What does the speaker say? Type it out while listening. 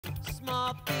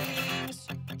Small things,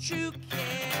 true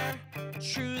care,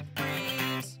 truth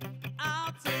brings.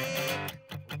 I'll take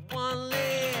one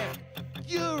lift.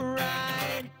 You're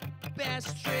right,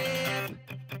 best trip.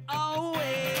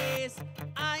 Always,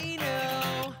 I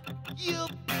know you'll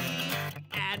be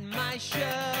at my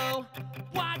show,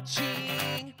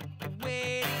 watching,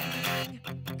 waiting,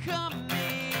 commiserating.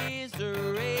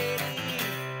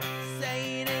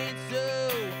 Say it ain't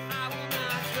so, I will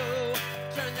not go.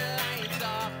 Turn the lights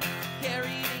off, carry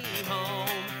me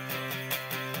home.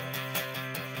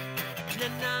 Na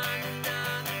na na na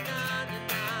na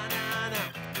na na na.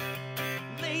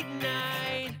 Late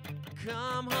night,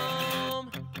 come home.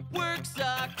 Work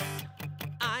sucks,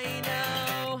 I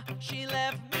know. She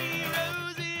left me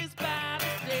roses by the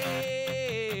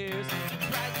stairs.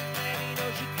 Tries to let me know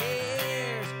she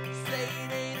cares. Say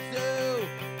it ain't so,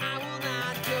 I will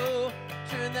not go.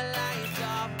 Turn the lights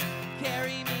off,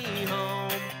 carry me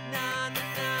home. Na na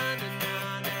na na na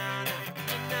na na.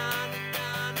 Na na na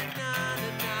na na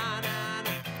na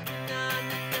na. Na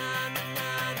na na na na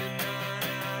na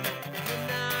na.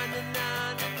 Na na na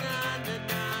na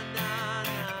na na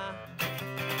na.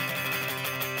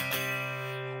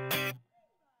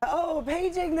 Oh,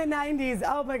 paging the 90s.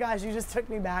 Oh my gosh, you just took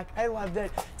me back. I loved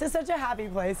it. To such a happy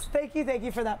place. Thank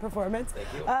you for that performance.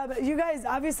 Thank you. You guys,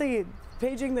 obviously,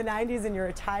 paging the 90s in your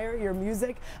attire, your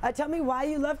music. Tell me why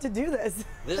you love to do this.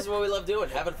 This is what we love doing,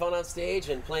 having fun on stage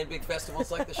and playing big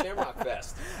festivals like the ShamROCK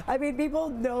Fest. I mean, people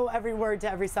know every word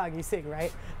to every song you sing,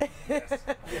 right? Yes.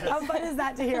 How fun is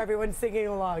that to hear everyone singing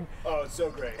along? Oh, it's so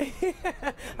great.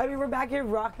 I mean, we're back here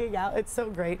rocking out. It's so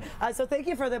great. So thank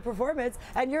you for the performance.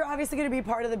 And you're obviously going to be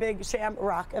part of the big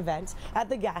ShamROCK event at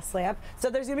the Gaslamp. So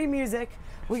there's going to be music.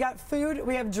 We got food.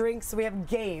 We have drinks. We have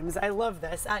games. I love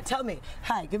this. Tell me.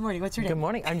 Hi. Good morning. What's your name? Good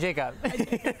morning. I'm Jacob.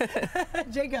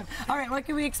 Jacob. All right. What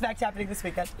can we expect happening this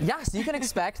weekend? Yes, you can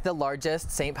expect the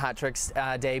largest St. Patrick's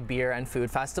Day beer and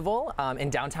food festival in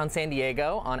downtown San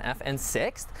Diego on F and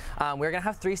 6th. We're going to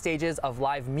have 3 stages of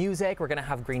live music. We're going to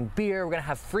have green beer. We're going to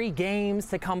have free games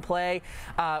to come play.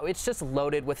 It's just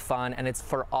loaded with fun, and it's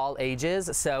for all ages,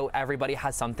 so everybody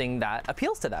has something that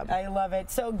appeals to them. I love it.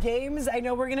 So games, I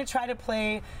know we're going to try to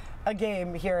play a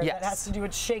game here Yes. that has to do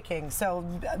with shaking. So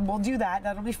we'll do that.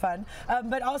 That'll be fun.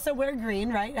 But also wear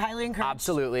green, right? Highly encouraged.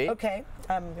 Absolutely. Okay.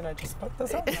 I'm going to just put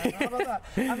this on. How about that?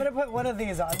 I'm going to put one of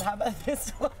these on. How about this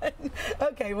one?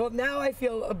 Okay. Well, now I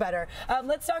feel better.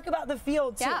 Let's talk about the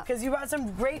field, too, because you brought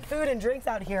some great food and drinks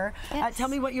out here. Yes. Tell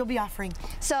me what you'll be offering.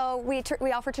 So we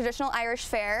offer traditional Irish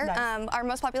fare. Nice. Our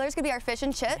most popular is going to be our fish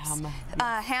and chips. Yum.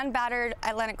 Hand battered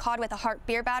Atlantic cod with a heart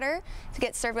beer batter to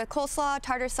get served with coleslaw,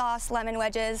 tartar sauce, lemon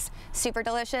wedges. Super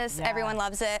delicious. Yeah. Everyone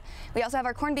loves it. We also have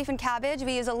our corned beef and cabbage.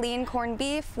 We use a lean corned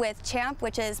beef with champ,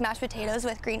 which is mashed potatoes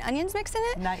with green onions mixed in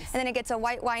it. Nice. And then it gets a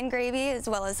white wine gravy as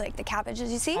well as like the cabbage as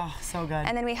you see. Oh, so good.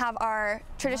 And then we have our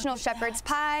traditional shepherd's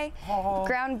pie,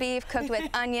 ground beef cooked with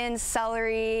onions,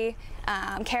 celery,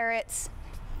 carrots.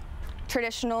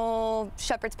 Traditional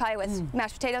shepherd's pie with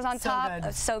mashed potatoes on top.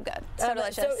 Good. So good. So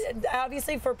delicious. So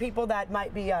obviously for people that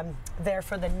might be there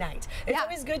for the night, it's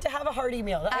always good to have a hearty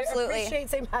meal. Absolutely. I appreciate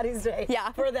St. Patty's Day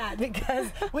for that, because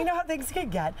we know how things can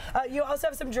get. You also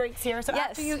have some drinks here, so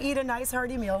after you eat a nice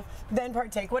hearty meal, then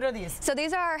partake. What are these? So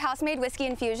these are our house-made whiskey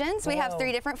infusions. We have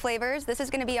 3 different flavors. This is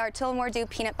going to be our Tullamore Dew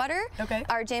peanut butter,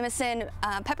 our Jameson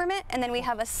peppermint, and then we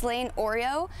have a Slain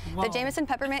Oreo. The Jameson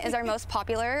peppermint is our most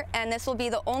popular, and this will be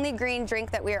the only green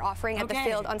drink that we are offering at the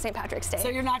field on St. Patrick's Day. So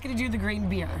you're not going to do the green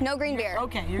beer? No green beer.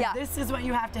 Okay, this is what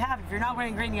you have to have. If you're not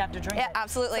wearing green, you have to drink it.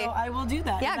 Absolutely. So I will do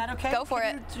that. Yeah, is that okay? go for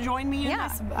Can you join me in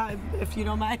this? If you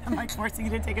don't mind, I'm like forcing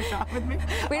you to take a shot with me.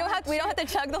 We don't have to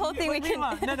chug the whole thing. We can.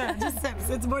 No, just sips.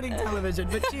 It's morning television,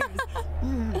 but cheers.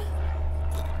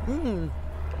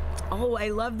 Oh, I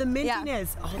love the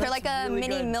mintiness. Oh, they're like a really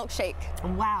mini good. milkshake.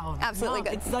 Wow. Absolutely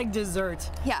good. It's like dessert.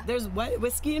 Yeah. There's what?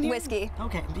 Whiskey in here? Whiskey.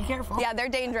 Okay, be careful. Yeah, they're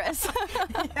dangerous.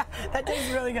 Yeah, that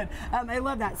tastes really good. I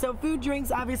love that. So food,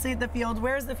 drinks, obviously at the field.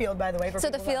 Where's the field, by the way? So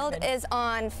the field is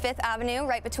on 5th Avenue,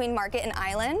 right between Market and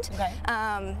Island. Okay.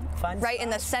 Fun right in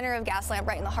the center of Gaslamp,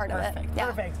 right in the heart of it. Yeah.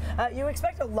 Perfect. You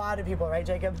expect a lot of people, right,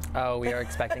 Jacob? Oh, we are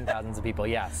expecting thousands of people,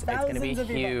 yes. It's going to be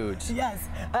huge. Yes,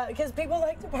 because people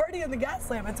like to party in the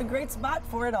Gaslamp. It's a great spot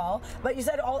for it all. But you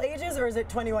said all ages, or is it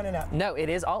 21 and up? No, it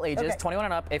is all ages, 21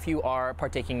 and up if you are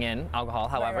partaking in alcohol,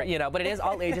 however, you know, but it is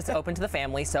all ages, open to the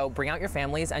family, so bring out your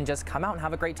families and just come out and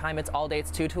have a great time. It's all day,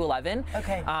 it's 2 to 11.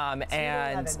 Okay.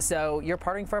 And so you're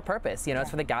partying for a purpose, you know,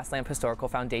 it's for the Gaslamp Historical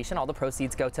Foundation. All the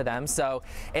proceeds go to them, so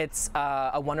it's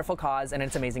a wonderful cause and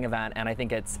it's an amazing event, and I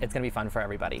think it's going to be fun for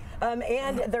everybody.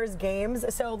 And there's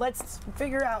games, so let's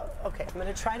figure out, okay, I'm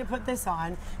going to try to put this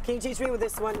on. Can you teach me with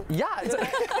this one? Yeah.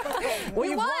 Well,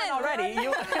 you won already.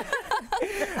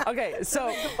 Okay,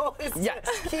 so yes.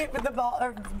 Keep the ball,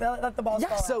 or let the ball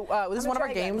fall out. So this is one of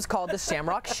our games called the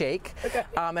ShamROCK Shake.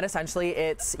 And essentially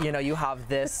it's, you have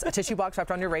this tissue box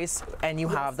wrapped around your waist, and you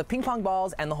have the ping pong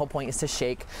balls, and the whole point is to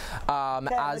shake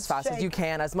as fast as you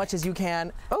can, as much as you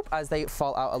can, as they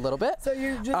fall out a little bit. So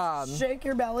you just shake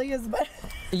your belly as much.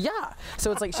 Yeah.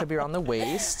 So it's like should be around the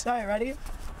waist. All right, ready?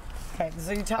 Okay,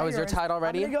 so you tie is your tied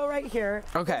already? I'm gonna go right here.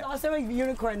 Okay. There's also a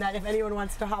unicorn that if anyone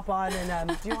wants to hop on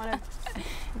and do you want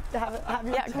to have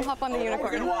your come hop on the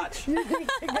unicorn. Watch. You need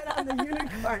to get on the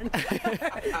unicorn.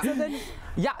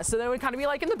 So then it would kind of be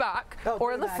like in the back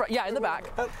or in the front. Yeah, in the back.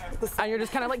 And you're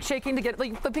just kind of like shaking to get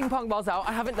like the ping pong balls out.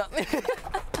 I haven't done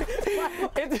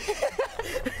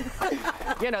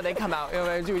they come out.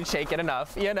 You would shake it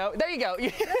enough. There you go.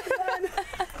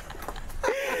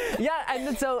 Yeah,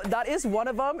 and so that is one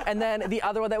of them, and then the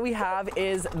other one that we have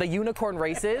is the unicorn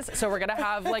races. So we're gonna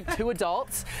have like 2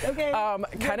 adults,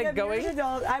 kind of going.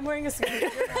 Adult. I'm wearing a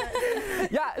skirt.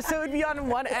 Yeah, so it'd be on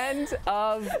one end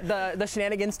of the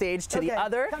shenanigan stage to the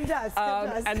other. Come to us, come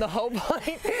to us. And the whole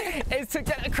point is to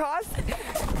get across,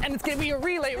 and it's gonna be a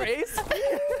relay race.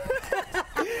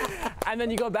 And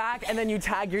then you go back, and then you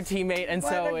tag your teammate, and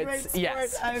so it's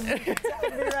yes. I'm telling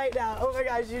you right now. Oh my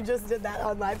gosh, you just did that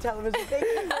on live television. Thank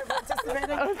you for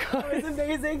participating. It was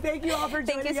amazing. Thank you all for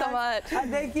joining us. Thank you so much. And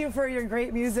thank you for your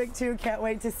great music too. Can't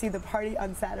wait to see the party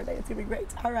on Saturday. It's gonna be great.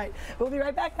 All right, we'll be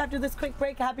right back after this quick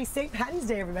break. Happy St. Patty's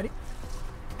Day, everybody.